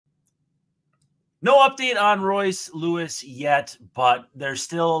No update on Royce Lewis yet, but there's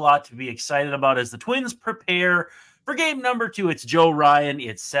still a lot to be excited about as the Twins prepare for game number 2. It's Joe Ryan,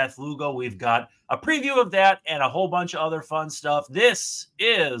 it's Seth Lugo. We've got a preview of that and a whole bunch of other fun stuff. This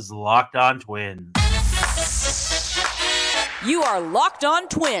is Locked On Twins. You are Locked On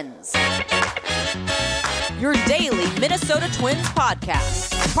Twins, your daily Minnesota Twins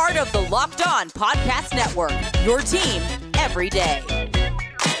podcast, part of the Locked On Podcast Network, your team every day.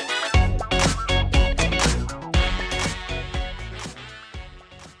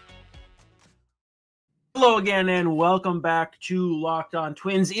 Hello again, and welcome back to Locked On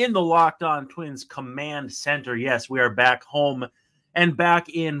Twins in the Locked On Twins Command Center. Yes, we are back home and back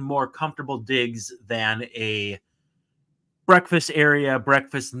in more comfortable digs than a breakfast area,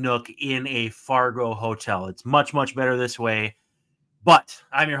 breakfast nook in a Fargo hotel. It's much, much better this way. But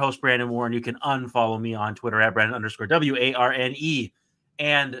I'm your host, Brandon Warren. You can unfollow me on Twitter at Brandon_WARNE.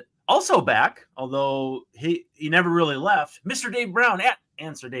 And also back, although he never really left, Mr. Dave Brown at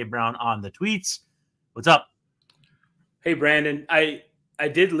Answer Dave Brown on the tweets. What's up? Hey, Brandon. I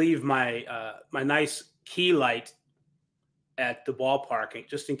did leave my my nice key light at the ballpark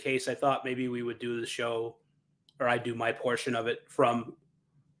just in case. I thought maybe we would do the show, or I'd do my portion of it from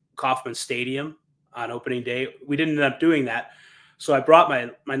Kauffman Stadium on opening day. We didn't end up doing that. So I brought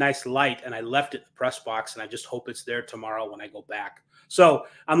my nice light and I left it in the press box, and I just hope it's there tomorrow when I go back. So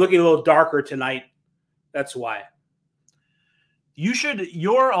I'm looking a little darker tonight. That's why.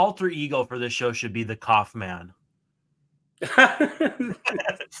 Your alter ego for this show should be the Kaufman. It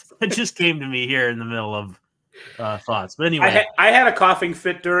just came to me here in the middle of thoughts. But anyway. I had a coughing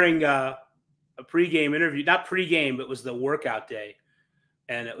fit during a pregame interview. Not pregame, but it was the workout day.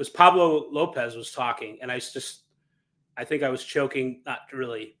 And it was Pablo Lopez was talking. And I think I was choking. Not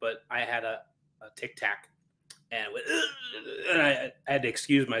really, but I had a tic-tac. And I had to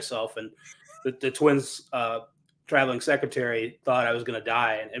excuse myself. And the Twins traveling secretary thought I was going to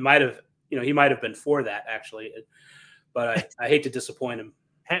die, and it might have, he might have been for that actually, but I hate to disappoint him.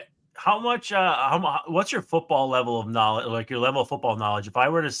 How much? What's your football level of knowledge? Like your level of football knowledge? If I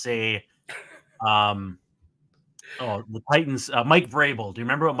were to say, the Titans, Mike Vrabel. Do you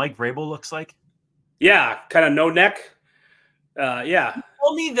remember what Mike Vrabel looks like? Yeah, kind of no neck. Yeah. He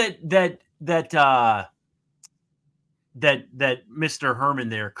told me that Mr. Herman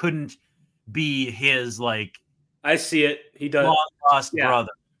there couldn't be his like. I see it. He does. Long lost brother.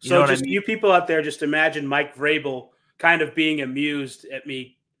 So just you people out there, just imagine Mike Vrabel kind of being amused at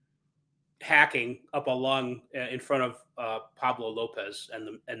me hacking up a lung in front of Pablo Lopez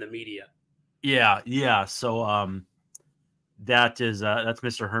and the media. Yeah. So that's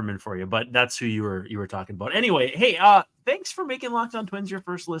Mr. Herman for you, but that's who you were talking about. Anyway, hey, thanks for making Locked On Twins your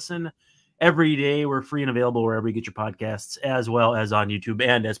first listen every day. We're free and available wherever you get your podcasts, as well as on YouTube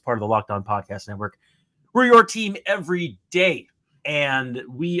and as part of the Locked On Podcast Network. We're your team every day, and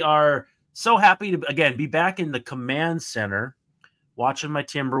we are so happy to, again, be back in the command center, watching my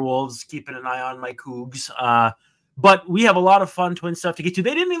Timberwolves, keeping an eye on my Cougs. But we have a lot of fun Twin stuff to get to.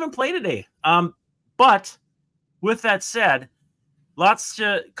 They didn't even play today. But with that said, lots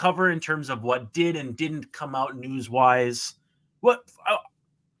to cover in terms of what did and didn't come out news-wise. What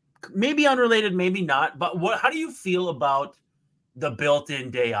maybe unrelated, maybe not, but how do you feel about the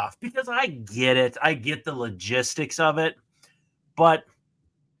built-in day off? Because I get it. I get the logistics of it. But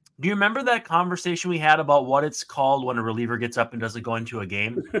do you remember that conversation we had about what it's called when a reliever gets up and doesn't go into a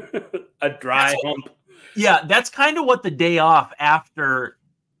game? A dry hump. Yeah, that's kind of what the day off after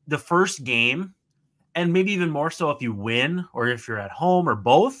the first game, and maybe even more so if you win or if you're at home or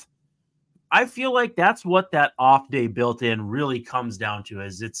both. I feel like that's what that off day built in really comes down to.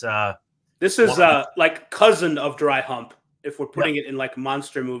 This is like cousin of dry hump, if we're putting it in like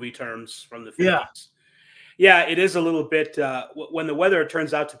monster movie terms from the 50s. Yeah, it is a little bit when the weather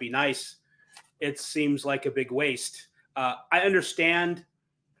turns out to be nice, it seems like a big waste. I understand.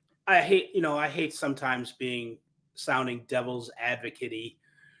 I hate sometimes sounding devil's advocate-y,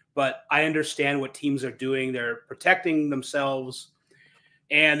 but I understand what teams are doing. They're protecting themselves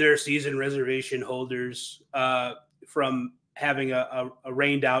and their season reservation holders from having a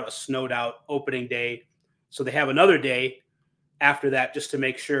rained out, a snowed out opening day. So they have another day after that just to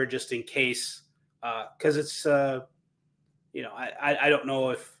make sure, just in case, because it's, I don't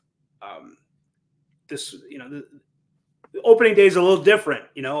know if the opening day is a little different.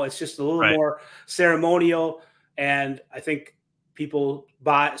 It's just a little more ceremonial. And I think people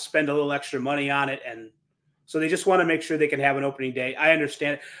spend a little extra money on it. And so they just want to make sure they can have an opening day. I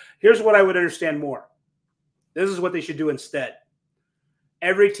understand. Here's what I would understand more. This is what they should do instead.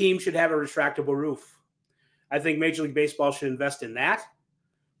 Every team should have a retractable roof. I think Major League Baseball should invest in that.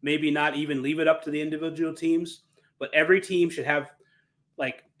 maybe not even leave it up to the individual teams, but every team should have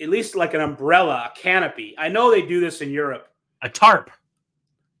like at least like an umbrella, a canopy. I know they do this in Europe. A tarp.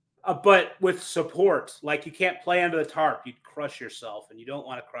 But with support, like you can't play under the tarp. You'd crush yourself, and you don't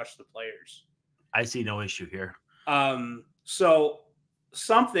want to crush the players. I see no issue here. So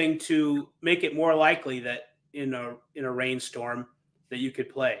something to make it more likely that in a rainstorm that you could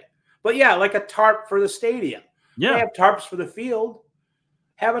play. But yeah, like a tarp for the stadium. Yeah. They have tarps for the field.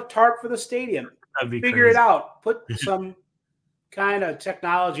 Have a tarp for the stadium. Figure crazy. it out. Put some kind of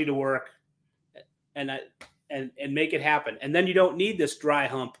technology to work and make it happen. And then you don't need this dry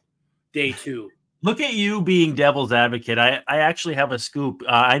hump day 2. Look at you being devil's advocate. I actually have a scoop.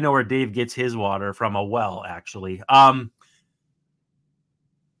 I know where Dave gets his water from, a well, actually. I'm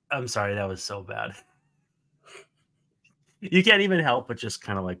sorry, that was so bad. You can't even help but just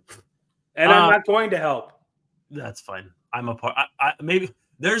kind of like. And I'm not going to help. That's fine. I'm a part. Maybe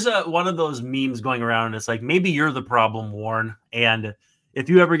there's one of those memes going around. And it's like, maybe you're the problem, Warren. And if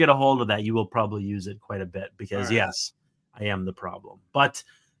you ever get a hold of that, you will probably use it quite a bit because yes, I am the problem. But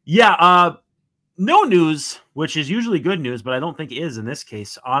yeah, no news, which is usually good news, but I don't think is in this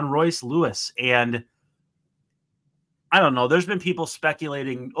case, on Royce Lewis. And I don't know. There's been people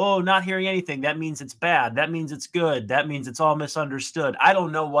speculating, oh, not hearing anything. That means it's bad. That means it's good. That means it's all misunderstood. I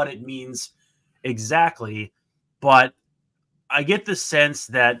don't know what it means exactly, but I get the sense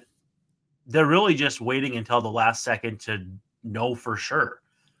that they're really just waiting until the last second to know for sure.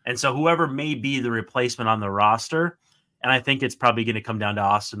 And so whoever may be the replacement on the roster, and I think it's probably going to come down to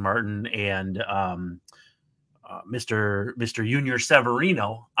Austin Martin and Mr. Junior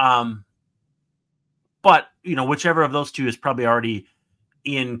Severino. But, you know, whichever of those two is probably already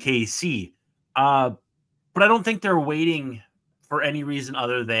in KC. But I don't think they're waiting for any reason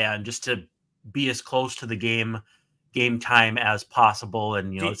other than just to be as close to the game time as possible.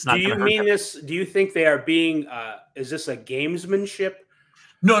 And, you know, it's not. Do you mean this? Do you think they are being, is this a gamesmanship?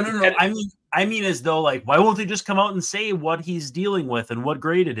 No. I mean, as though, like, why won't they just come out and say what he's dealing with and what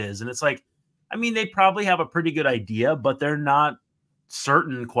grade it is? And it's like, I mean, they probably have a pretty good idea, but they're not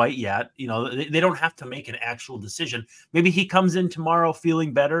certain quite yet. You know, they don't have to make an actual decision. Maybe he comes in tomorrow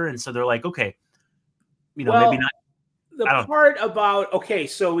feeling better. And so they're like, okay, you know, maybe not. The part about, okay,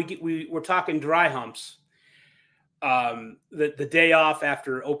 so we're talking dry humps. The day off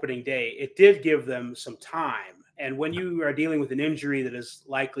after opening day, it did give them some time. And when you are dealing with an injury that is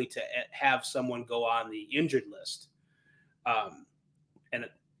likely to have someone go on the injured list, and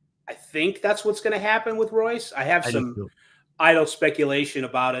I think that's what's going to happen with Royce. I have some idle speculation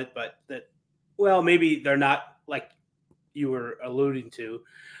about it, but maybe they're not, like you were alluding to.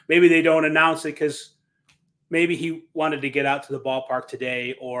 Maybe they don't announce it because maybe he wanted to get out to the ballpark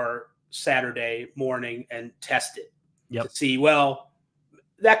today or Saturday morning and test it to see, well,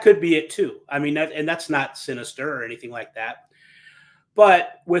 that could be it too. I mean, that's not sinister or anything like that.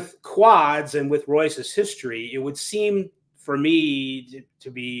 But with quads and with Royce's history, it would seem for me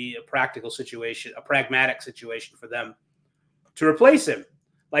to be a practical situation, a pragmatic situation for them to replace him,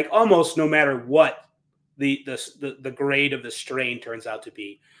 like almost no matter what the grade of the strain turns out to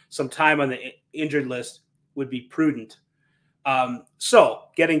be. Some time on the injured list would be prudent. So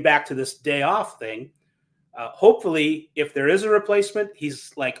getting back to this day off thing, hopefully, if there is a replacement,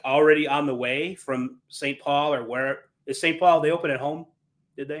 he's like already on the way from St. Paul or where is St. Paul? They open at home,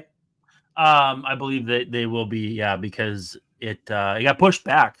 did they? I believe that they will be, yeah, because it got pushed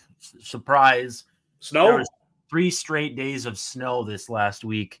back. Surprise! Snow. There was 3 straight days of snow this last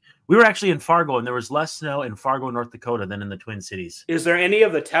week. We were actually in Fargo, and there was less snow in Fargo, North Dakota, than in the Twin Cities. Is there any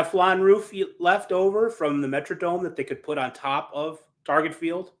of the Teflon roof left over from the Metrodome that they could put on top of Target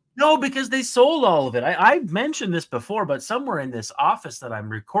Field? No, because they sold all of it. I've mentioned this before, but somewhere in this office that I'm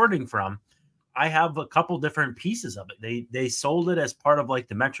recording from, I have a couple different pieces of it. They sold it as part of like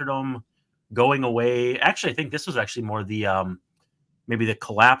the Metrodome going away. Actually, I think this was actually more the maybe the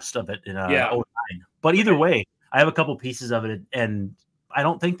collapse of it in 09. But either way, I have a couple pieces of it, and I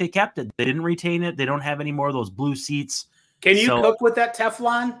don't think they kept it. They didn't retain it. They don't have any more of those blue seats. Can you cook with that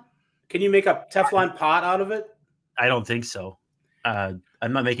Teflon? Can you make a Teflon pot out of it? I don't think so. I'm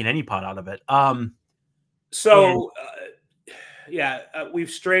not making any pot out of it.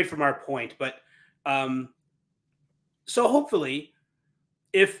 We've strayed from our point, but so hopefully,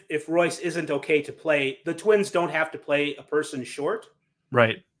 if Royce isn't okay to play, the Twins don't have to play a person short,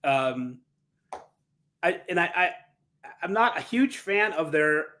 right? I'm not a huge fan of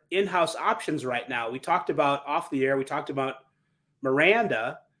their in-house options right now. We talked about off the air. We talked about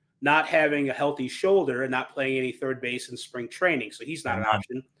Miranda not having a healthy shoulder and not playing any third base in spring training. So he's not an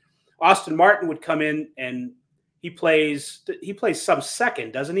option. Austin Martin would come in and he plays some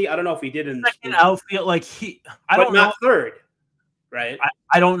second, doesn't he? I don't know if he did in second outfield. Like I don't not know. Third, right?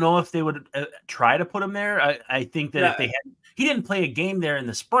 I don't know if they would try to put him there. I think that if they had, he didn't play a game there in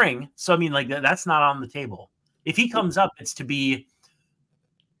the spring, so I mean, like that's not on the table. If he comes up, it's to be.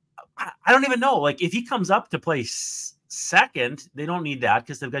 I don't even know. Like if he comes up to play second, they don't need that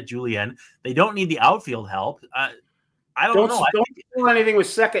because they've got Julien. They don't need the outfield help. I don't know. Don't do anything with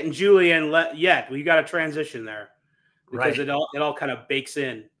second and Julien yet. We got a transition there because it all kind of bakes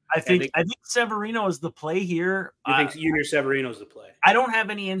in. I think Severino is the play here. You think Junior Severino's the play? I don't have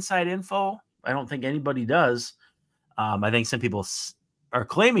any inside info. I don't think anybody does. I think some people are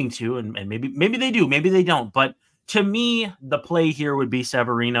claiming to, and maybe they do, maybe they don't. But to me, the play here would be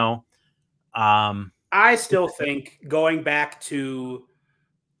Severino. I still think, going back to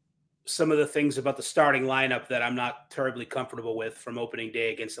some of the things about the starting lineup that I'm not terribly comfortable with from opening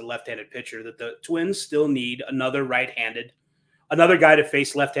day against a left-handed pitcher, that the Twins still need another guy to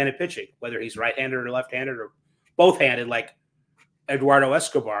face left-handed pitching, whether he's right-handed or left-handed or both-handed, like Eduardo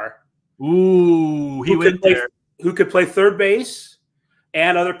Escobar. Ooh, he went there. Who could play third base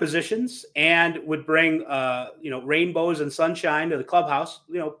and other positions and would bring, rainbows and sunshine to the clubhouse,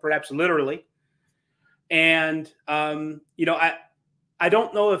 perhaps literally. And, I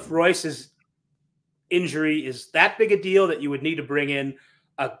don't know if Royce's injury is that big a deal that you would need to bring in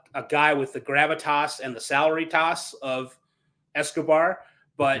a guy with the gravitas and the salary toss of Escobar.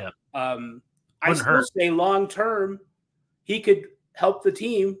 But I still say long-term, he could help the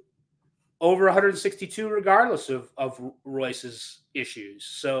team over 162 regardless of Royce's issues.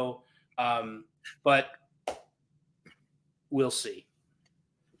 So, but we'll see.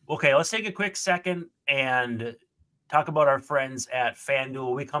 Okay, let's take a quick second and talk about our friends at FanDuel.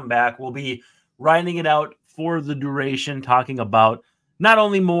 When we come back, we'll be riding it out for the duration, talking about not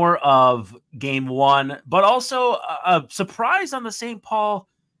only more of Game 1, but also a surprise on the St. Paul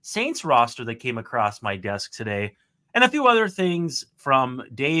Saints roster that came across my desk today, and a few other things from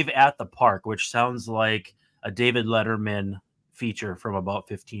Dave at the Park, which sounds like a David Letterman feature from about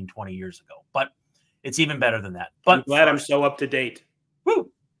 15, 20 years ago. But it's even better than that. But I'm glad I'm so up to date.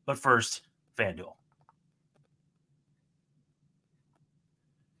 Woo! But first, FanDuel.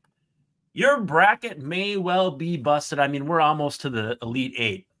 Your bracket may well be busted. I mean, we're almost to the Elite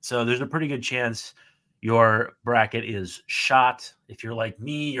Eight, so there's a pretty good chance your bracket is shot. If you're like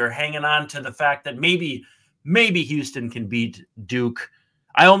me, you're hanging on to the fact that maybe Houston can beat Duke.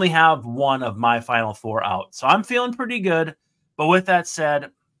 I only have one of my final four out, so I'm feeling pretty good. But with that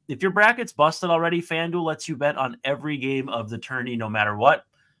said, if your bracket's busted already, FanDuel lets you bet on every game of the tourney no matter what.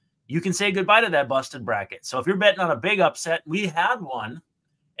 You can say goodbye to that busted bracket. So if you're betting on a big upset, we had one.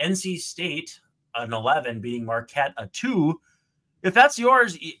 NC State, an 11, beating Marquette, a 2. If that's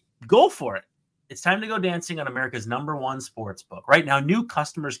yours, go for it. It's time to go dancing on America's #1 sports book. Right now, new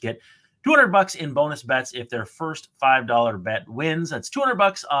customers get $200 in bonus bets if their first $5 bet wins. That's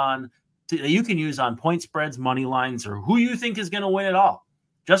 $200 that you can use on point spreads, money lines, or who you think is going to win it all.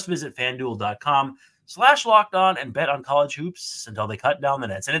 Just visit FanDuel.com/lockedon and bet on college hoops until they cut down the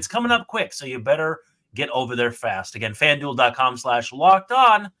nets. And it's coming up quick, so you better get over there fast. Again,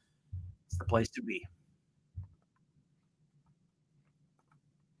 FanDuel.com/lockedon. It's the place to be.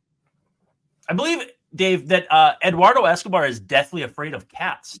 I believe, Dave, that Eduardo Escobar is deathly afraid of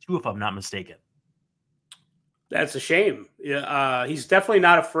cats, too, if I'm not mistaken. That's a shame. He's definitely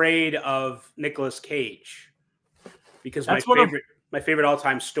not afraid of Nicolas Cage, because my favorite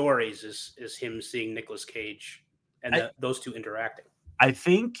all-time stories is him seeing Nicolas Cage and those two interacting. I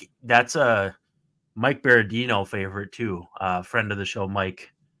think that's a Mike Berardino favorite too. Friend of the show,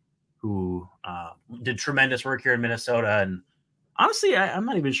 Mike, who did tremendous work here in Minnesota. And honestly, I'm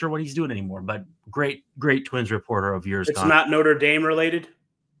not even sure what he's doing anymore, but great Twins reporter of years. It's not Notre Dame related.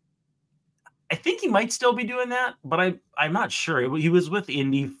 I think he might still be doing that, but I'm not sure. He was with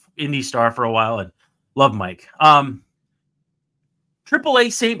Indy Star for a while, and love Mike.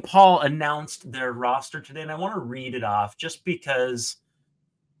 AAA St. Paul announced their roster today, and I want to read it off just because,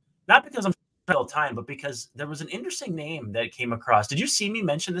 not because I'm all time, but because there was an interesting name that came across. Did you see me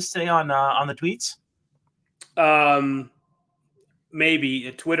mention this today on the tweets? Maybe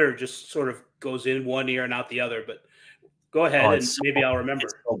Twitter just sort of goes in one ear and out the other, but go ahead and maybe I'll remember.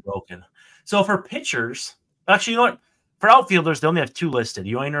 It's so broken. So for pitchers, actually, you know what? For outfielders, they only have 2 listed: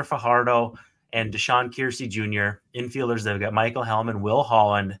 Yoiner Fajardo and Deshaun Kiersey Jr. Infielders, they've got Michael Hellman, Will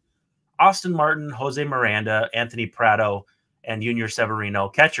Holland, Austin Martin, Jose Miranda, Anthony Prado, and Junior Severino.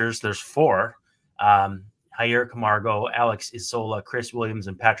 Catchers, there's 4. Jair Camargo, Alex Isola, Chris Williams,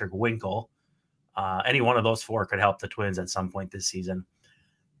 and Patrick Winkle. Any one of those 4 could help the Twins at some point this season.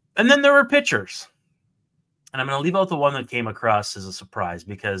 And then there were pitchers. and I'm going to leave out the one that came across as a surprise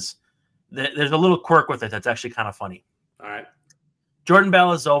because there's a little quirk with it that's actually kind of funny. All right. Jordan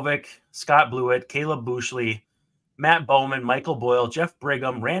Balazovic, Scott Blewett, Caleb Bushley, Matt Bowman, Michael Boyle, Jeff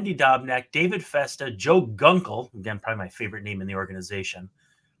Brigham, Randy Dobnak, David Festa, Joe Gunkel, again, probably my favorite name in the organization,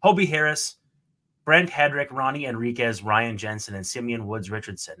 Hobie Harris, Brent Hedrick, Ronnie Enriquez, Ryan Jensen, and Simeon Woods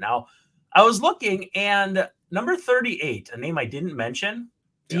Richardson. Now, I was looking, and number 38, a name I didn't mention,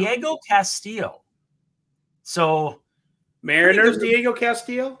 Diego Castillo. So, Mariners, Diego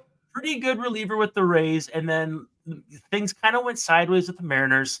Castillo? Pretty good reliever with the Rays, and then things kind of went sideways with the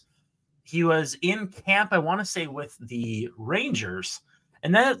Mariners. He was in camp, I want to say, with the Rangers,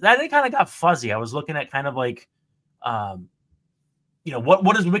 and then that kind of got fuzzy. I was looking at kind of like, what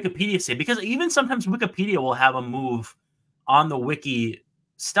does Wikipedia say? Because even sometimes Wikipedia will have a move on the wiki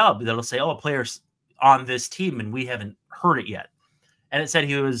stub that'll say, "Oh, a player's on this team," and we haven't heard it yet. And it said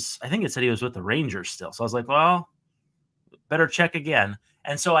he was with the Rangers still. So I was like, well, better check again.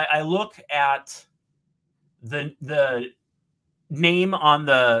 And so I look at the name on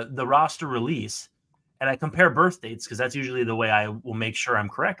the roster release, and I compare birth dates because that's usually the way I will make sure I'm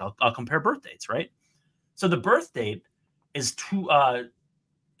correct. I'll compare birth dates, right? So the birth date is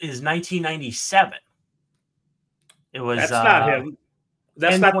 1997. It was that's not him.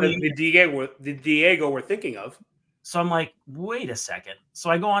 That's not the Diego we're thinking of. So I'm like, wait a second.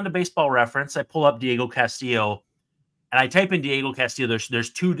 So I go on to Baseball Reference. I pull up Diego Castillo, and I type in Diego Castillo. There's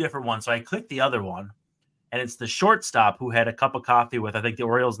two different ones. So I click the other one, and it's the shortstop who had a cup of coffee with, I think, the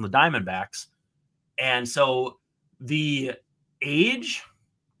Orioles and the Diamondbacks. And so the age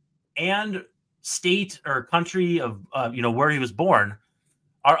and state or country of where he was born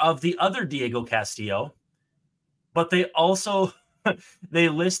are of the other Diego Castillo, but they also they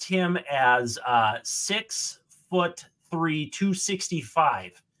list him as 6'3",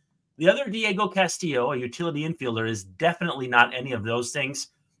 265. The other Diego Castillo, a utility infielder, is definitely not any of those things.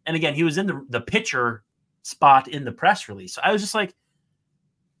 And again, he was in the pitcher spot in the press release. So I was just like,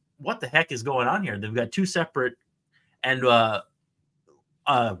 what the heck is going on here? They've got two separate, and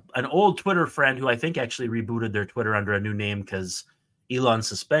an old Twitter friend who I think actually rebooted their Twitter under a new name because Elon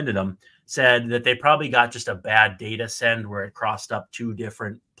suspended them, said that they probably got just a bad data send where it crossed up two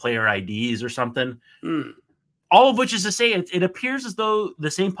different player IDs or something. All of which is to say, it appears as though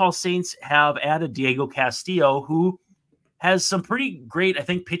the St. Paul Saints have added Diego Castillo, who has some pretty great, I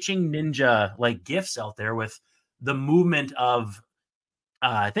think, pitching ninja like gifts out there with the movement of,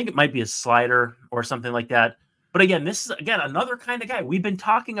 I think it might be a slider or something like that. But again, this is another kind of guy. We've been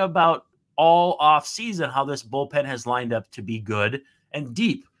talking about all off season how this bullpen has lined up to be good and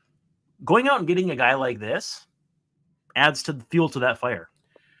deep. Going out and getting a guy like this adds to the fuel to that fire.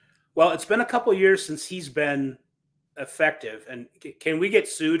 Well, it's been a couple of years since he's been effective. And can we get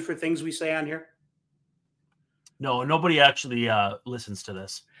sued for things we say on here? No, nobody actually listens to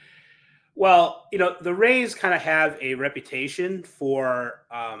this. Well, the Rays kind of have a reputation for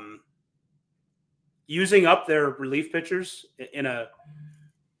using up their relief pitchers in a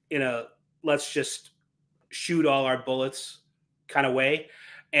let's just shoot all our bullets kind of way.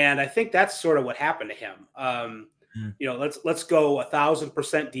 And I think that's sort of what happened to him. Let's go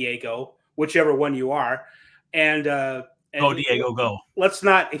 1,000% Diego, whichever one you are. And go Diego, go. Let's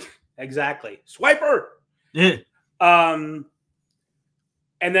not exactly swiper. Yeah. And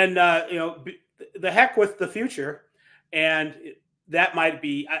then the heck with the future, and that might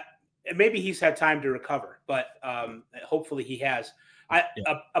be maybe he's had time to recover, but hopefully he has.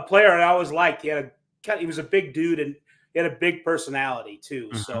 A player I always liked. He was a big dude and he had a big personality too.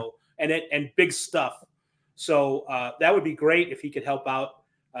 Mm-hmm. So and big stuff. So that would be great if he could help out.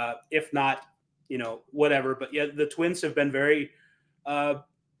 If not, whatever. But yeah, the Twins have been very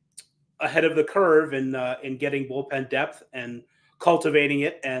ahead of the curve in getting bullpen depth and cultivating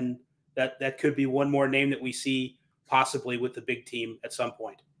it, and that could be one more name that we see possibly with the big team at some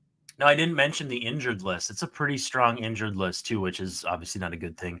point. Now, I didn't mention the injured list. It's a pretty strong injured list too, which is obviously not a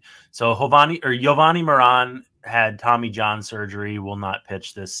good thing. So Giovanni Moran had Tommy John surgery, will not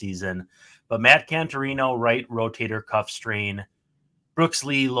pitch this season. But Matt Cantorino, right rotator cuff strain, Brooks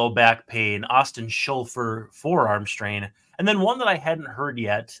Lee, low back pain, Austin Schulfer, forearm strain, and then one that I hadn't heard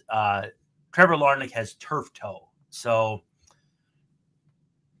yet, Trevor Larnach has turf toe. So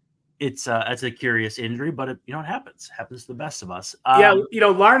it's a curious injury, but it happens. It happens to the best of us.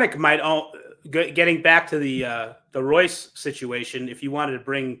 Larnach might getting back to the Royce situation. If you wanted to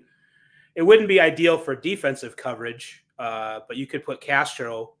bring, it wouldn't be ideal for defensive coverage, but you could put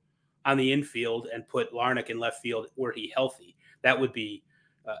Castro on the infield and put Larnach in left field were he healthy. That would be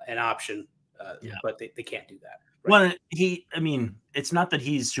an option, but they can't do that. Right? Well, it's not that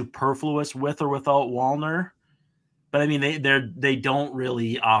he's superfluous with or without Wallner, But I mean, they don't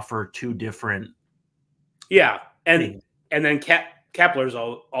really offer two different. Yeah, and then Kepler's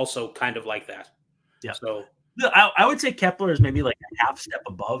also kind of like that. Yeah. So I would say Kepler is maybe like a half step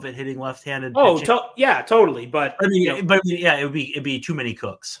above at hitting left-handed. Oh, yeah, totally. But I mean, yeah, it'd be too many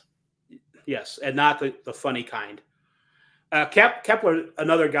cooks. Yes, and not the funny kind. Kepler,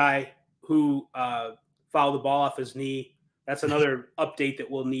 another guy who fouled the ball off his knee. That's another update that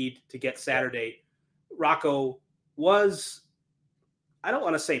we'll need to get Saturday. Rocco was, I don't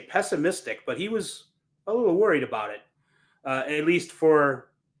want to say pessimistic, but he was a little worried about it, at least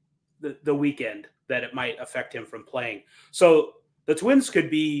for the weekend, that it might affect him from playing. So the Twins could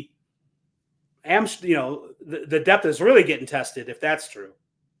be, the depth is really getting tested if that's true.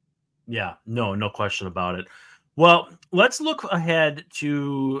 Yeah, no question about it. Well, let's look ahead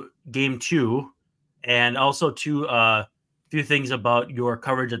to game 2 and also to a few things about your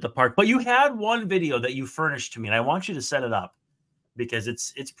coverage at the park. But you had one video that you furnished to me, and I want you to set it up because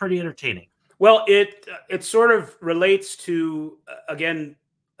it's pretty entertaining. Well, it sort of relates to, again,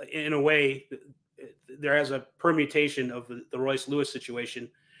 in a way, there has a permutation of the Royce Lewis situation.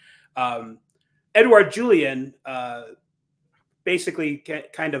 Edouard Julien, basically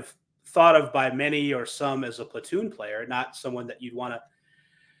kind of thought of by many or some as a platoon player, not someone that you'd want to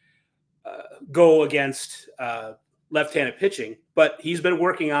go against left-handed pitching, but he's been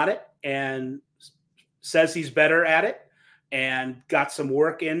working on it and says he's better at it and got some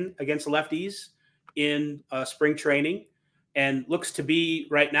work in against lefties in spring training and looks to be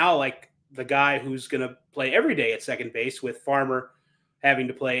right now like the guy who's going to play every day at second base, with Farmer having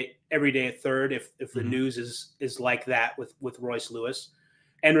to play every day at third if the news is like that with Royce Lewis.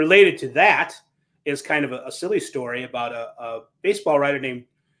 And related to that is kind of a silly story about a baseball writer named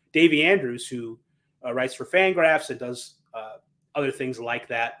Davey Andrews, who writes for Fangraphs and does other things like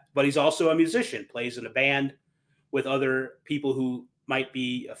that. But he's also a musician, plays in a band with other people who might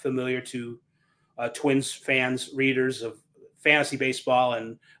be familiar to Twins fans, readers of fantasy baseball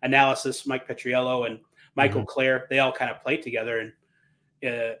and analysis. Mike Petriello and Michael Clare, they all kind of played together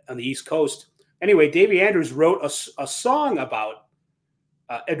on the East Coast. Anyway, Davey Andrews wrote a song about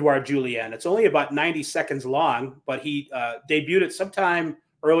Edouard Julien. It's only about 90 seconds long, but he debuted it sometime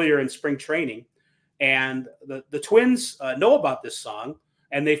earlier in spring training. And the Twins know about this song,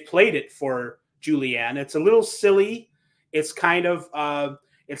 and they've played it for Julien. It's a little silly. It's kind of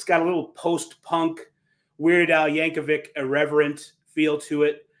it's got a little post-punk, Weird Al Yankovic irreverent feel to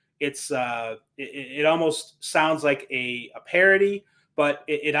it. It's it almost sounds like a parody, but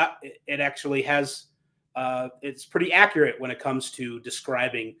it actually has. It's pretty accurate when it comes to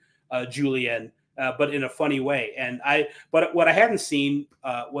describing Julien, but in a funny way. But what I hadn't seen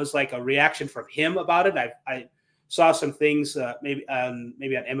was like a reaction from him about it. I saw some things maybe on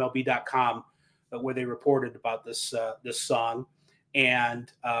MLB.com where they reported about this song,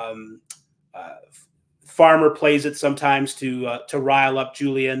 and Farmer plays it sometimes to rile up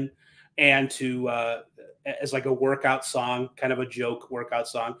Julien and as like a workout song, kind of a joke workout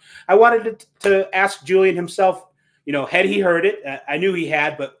song. I wanted to ask Julien himself, had he heard it? I knew he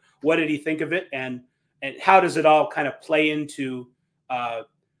had, but what did he think of it? And how does it all kind of play into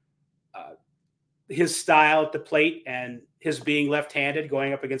his style at the plate and his being left-handed,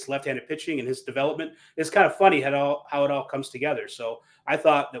 going up against left-handed pitching, and his development? It's kind of funny how it all comes together. So I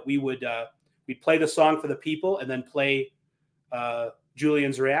thought that we'd play the song for the people and then play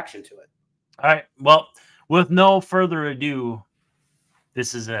Julien's reaction to it. All right. Well, with no further ado,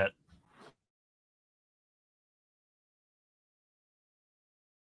 this is it.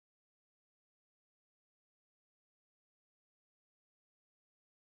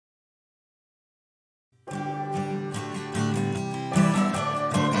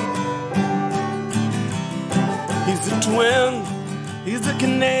 He's a twin, he's a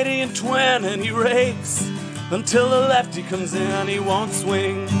Canadian twin, and he rakes until the lefty comes in. He won't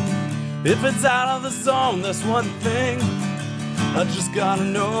swing. If it's out of the zone, that's one thing I just gotta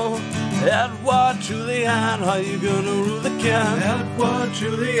know. Edouard Julien, are you gonna rule again? Edouard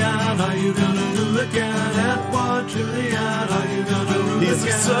Julien, are you gonna rule again? Edouard Julien, are you gonna rule again? He's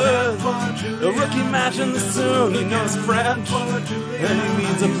absurd, a rookie match in the soon. He knows French, and he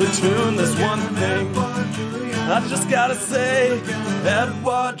needs a platoon. There's one thing I just gotta say,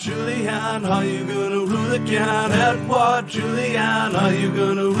 Edouard Julien, are you gonna rule again? Edouard Julien, are you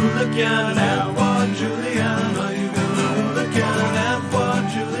gonna rule again? Edouard Julien, are you gonna rule again? Edouard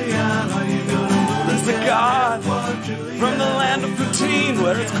Julien, are you gonna rule again? He's a god, from the land of poutine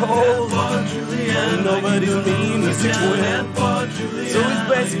where it's cold. And nobody's mean, he's a twin. So he's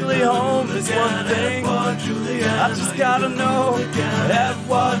basically home, this one thing I just gotta know.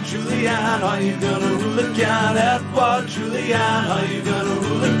 Edward Julian, are you gonna rule again? Edward Julian, are you gonna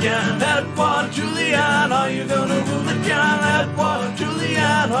rule again? Edward Julian, are you gonna rule again? Edward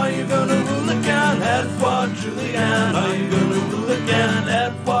Julian, are you gonna rule again? Edward Julian, are you gonna rule again?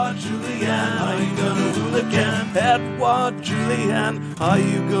 Edward Julian, are you gonna rule again? Edward Julian, are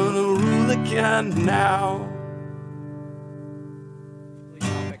you gonna rule again now?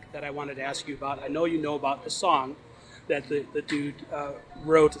 That I wanted to ask you about. I know you know about the song that the dude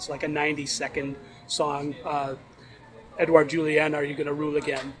wrote. It's like a 90-second song. Edward Julian, are you going to rule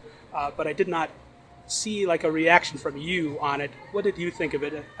again? But I did not see like a reaction from you on it. What did you think of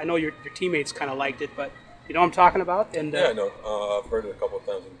it? I know your teammates kind of liked it, but you know what I'm talking about? And yeah, I know. I've heard it a couple of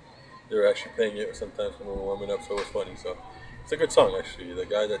times. And they were actually playing it sometimes when we were warming up, so it was funny. So it's a good song, actually. The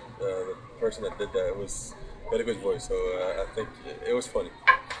guy that, the person that did that had a good voice, so I think it was funny.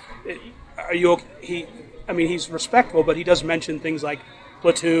 Are you? I mean, he's respectful, but he does mention things like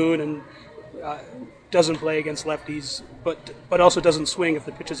platoon and doesn't play against lefties, but also doesn't swing if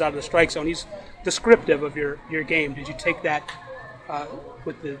the pitch is out of the strike zone. He's descriptive of your game. Did you take that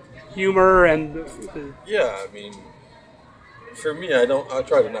with the humor and the? Yeah, I mean, for me, I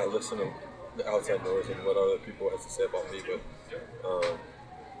try to not listen to the outside noise and what other people have to say about me, but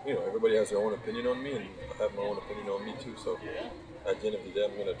you know, everybody has their own opinion on me, and I have my own opinion on me too. So at the end of the day,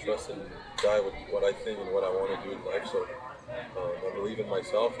 I'm going to trust and die with what I think and what I want to do in life. So I believe in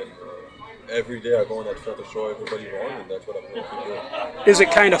myself, and every day I go on that field to show everybody wrong, and that's what I'm going to keep doing. Is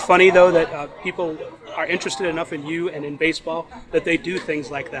it kind of funny, though, that people are interested enough in you and in baseball that they do things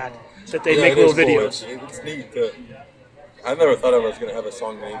like that, that they make little videos? Cool. It's neat. I never thought I was going to have a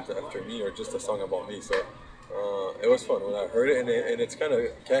song named after me or just a song about me, so it was fun when I heard it, and it's kind of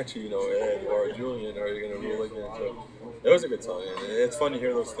catchy, you know, Edward Julian, are you going to rule again? So it was a good song, and it's fun to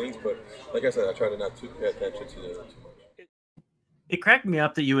hear those things, but like I said, I try to not pay attention to it too much. It cracked me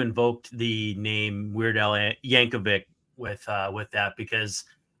up that you invoked the name Weird Al Yankovic with that, because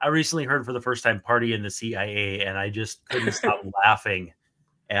I recently heard for the first time "Party in the CIA," and I just couldn't stop laughing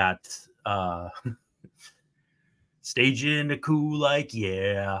at staging the cool, like,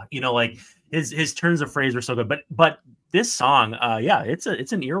 yeah, you know, like his turns of phrase were so good. But this song, yeah, it's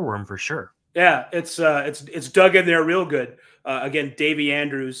an earworm for sure. Yeah, it's dug in there real good. Again, Davey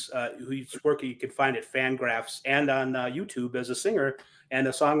Andrews, whose work you can find at Fangraphs and on YouTube as a singer and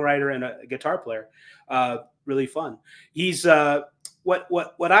a songwriter and a guitar player. Really fun. He's what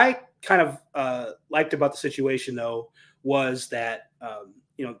I kind of liked about the situation, though, was that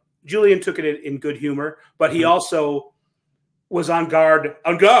you know, Julian took it in good humor, but he also was on guard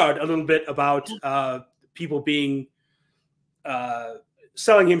a little bit about people being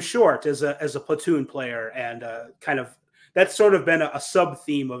selling him short as a platoon player, and kind of that's sort of been a sub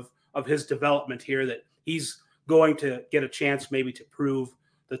theme of his development here, that he's going to get a chance maybe to prove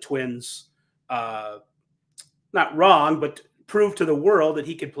the Twins not wrong, but prove to the world that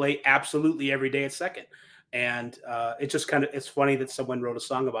he could play absolutely every day at second. And it's funny that someone wrote a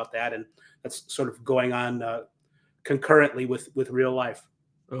song about that, and that's sort of going on concurrently with real life.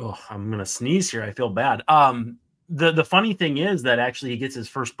 Oh, I'm gonna sneeze here. I feel bad. The funny thing is that actually he gets his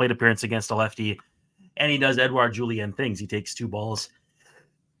first plate appearance against a lefty, and he does Edward Julian things. He takes 2 balls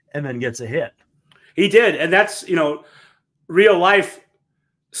and then gets a hit. He did, and that's, you know, real life.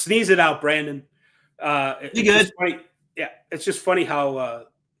 Sneeze it out, Brandon. You good? Yeah, it's just funny how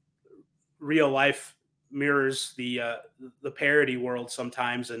real life mirrors the parody world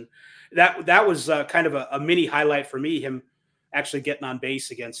sometimes, and that was kind of a mini highlight for me. Him actually getting on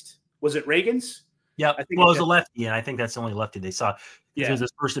base against, was it Reagan's? Yeah, well, it was a lefty, and I think that's the only lefty they saw. Yeah. It was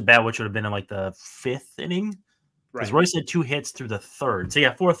his first at bat, which would have been in like the 5th inning. Because Royce had 2 hits through the 3rd. So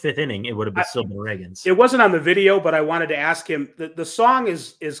yeah, 4th, 5th inning, it would have been still been Reagan's. It wasn't on the video, but I wanted to ask him. The song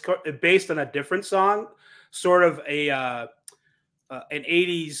is based on a different song, sort of an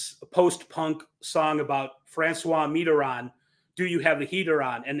 80s post-punk song about Francois Mitterrand, "Do You Have the Heater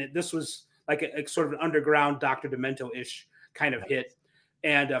On?" And this was like a sort of an underground Dr. Demento-ish kind of hit.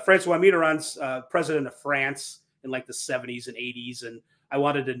 And Francois Mitterrand's president of France in like the 70s and 80s. And I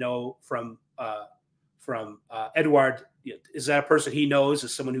wanted to know from Edward, is that a person he knows,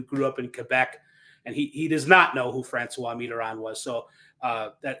 as someone who grew up in Quebec? And he does not know who Francois Mitterrand was. So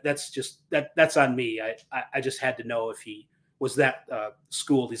that's on me. I just had to know if he was that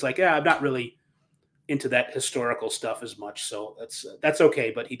schooled. He's like, yeah, I'm not really into that historical stuff as much. So that's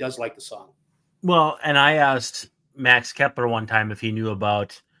okay. But he does like the song. Well, and I asked Max Kepler one time if he knew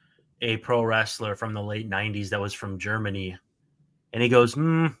about a pro wrestler from the late 90s that was from Germany. And he goes,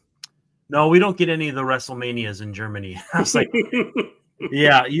 no, we don't get any of the WrestleManias in Germany. I was like,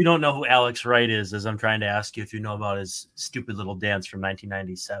 yeah, you don't know who Alex Wright is, as I'm trying to ask you if you know about his stupid little dance from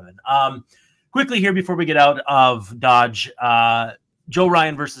 1997. Quickly here before we get out of Dodge, Joe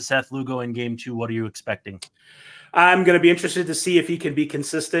Ryan versus Seth Lugo in game 2. What are you expecting? I'm going to be interested to see if he can be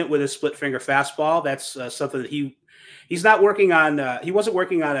consistent with his split finger fastball. That's something that he's not working on. He wasn't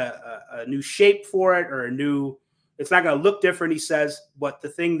working on a new shape for it or a new. It's not going to look different, he says. But the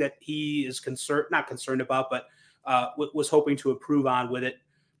thing that he is not concerned about, but was hoping to improve on with it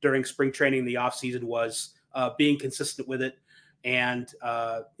during spring training in the offseason was being consistent with it and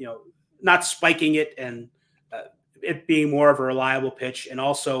not spiking it and it being more of a reliable pitch. And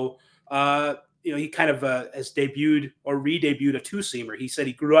also, he kind of has debuted or re-debuted a two-seamer. He said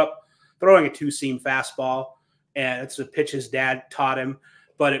he grew up throwing a two-seam fastball, and it's a pitch his dad taught him,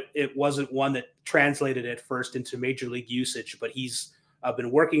 but it wasn't one that translated at first into major league usage. But he's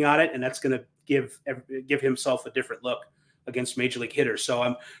been working on it, and that's going to give himself a different look against major league hitters. So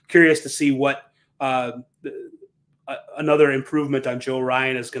I'm curious to see what another improvement on Joe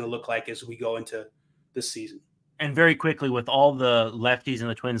Ryan is going to look like as we go into this season. And very quickly, with all the lefties in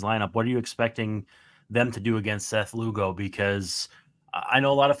the Twins lineup, what are you expecting them to do against Seth Lugo? Because I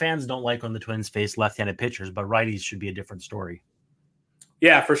know a lot of fans don't like when the Twins face left-handed pitchers, but righties should be a different story.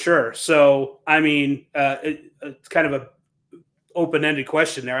 Yeah, for sure. So, I mean, it's kind of a open-ended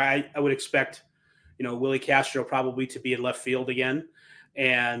question there. I would expect, Willie Castro probably to be in left field again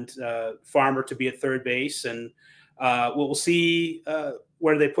and Farmer to be at third base. And we'll see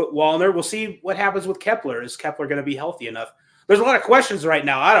where they put Wallner. We'll see what happens with Kepler. Is Kepler going to be healthy enough? There's a lot of questions right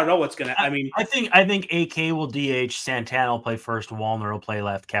now. I don't know what's going to. I think AK will DH. Santana will play first. Wallner will play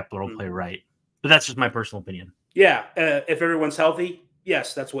left. Kepler will play right. But that's just my personal opinion. Yeah, if everyone's healthy,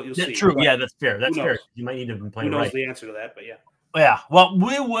 yes, that's what you'll see. True. But yeah, that's fair. That's fair. You might need to have been playing right. Who knows the answer to that? But yeah. Yeah, well,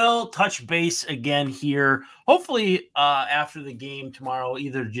 we will touch base again here, hopefully after the game tomorrow,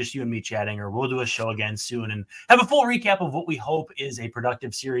 either just you and me chatting, or we'll do a show again soon and have a full recap of what we hope is a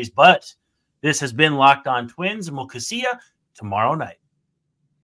productive series. But this has been Locked On Twins, and we'll see you tomorrow night.